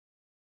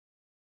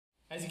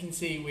As you can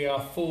see, we are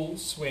full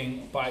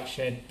swing bike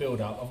shed build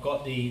up. I've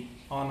got the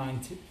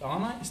R90,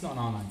 it's not an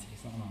R90,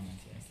 it's not an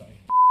R90. It's like,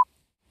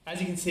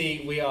 as you can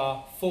see, we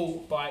are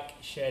full bike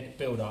shed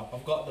build up.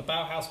 I've got the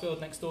Bauhaus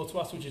build next door to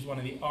us, which is one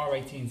of the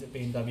R18s that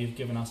BMW have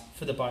given us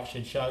for the bike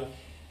shed show.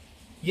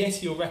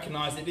 Yes, you'll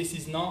recognise that this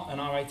is not an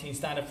R18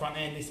 standard front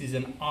end, this is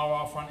an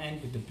RR front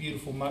end with the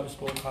beautiful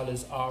motorsport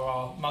colours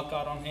RR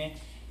mudguard on here.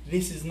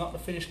 This is not the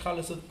finished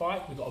colours of the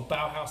bike. We've got a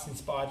Bauhaus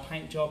inspired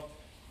paint job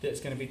that's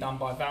going to be done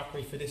by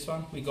Valkyrie for this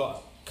one. We've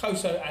got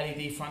Coso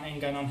LED front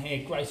end going on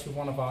here, graced with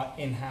one of our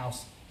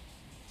in-house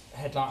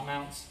headlight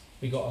mounts.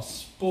 We've got a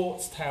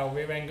sports tail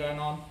rear end going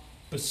on,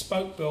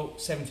 bespoke built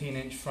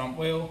 17-inch front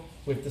wheel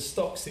with the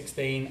stock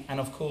 16, and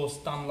of course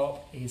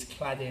Dunlop is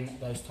cladding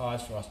those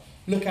tyres for us.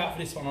 Look out for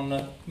this one on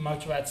the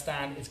Motorrad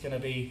stand, it's going to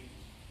be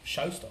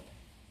showstopper.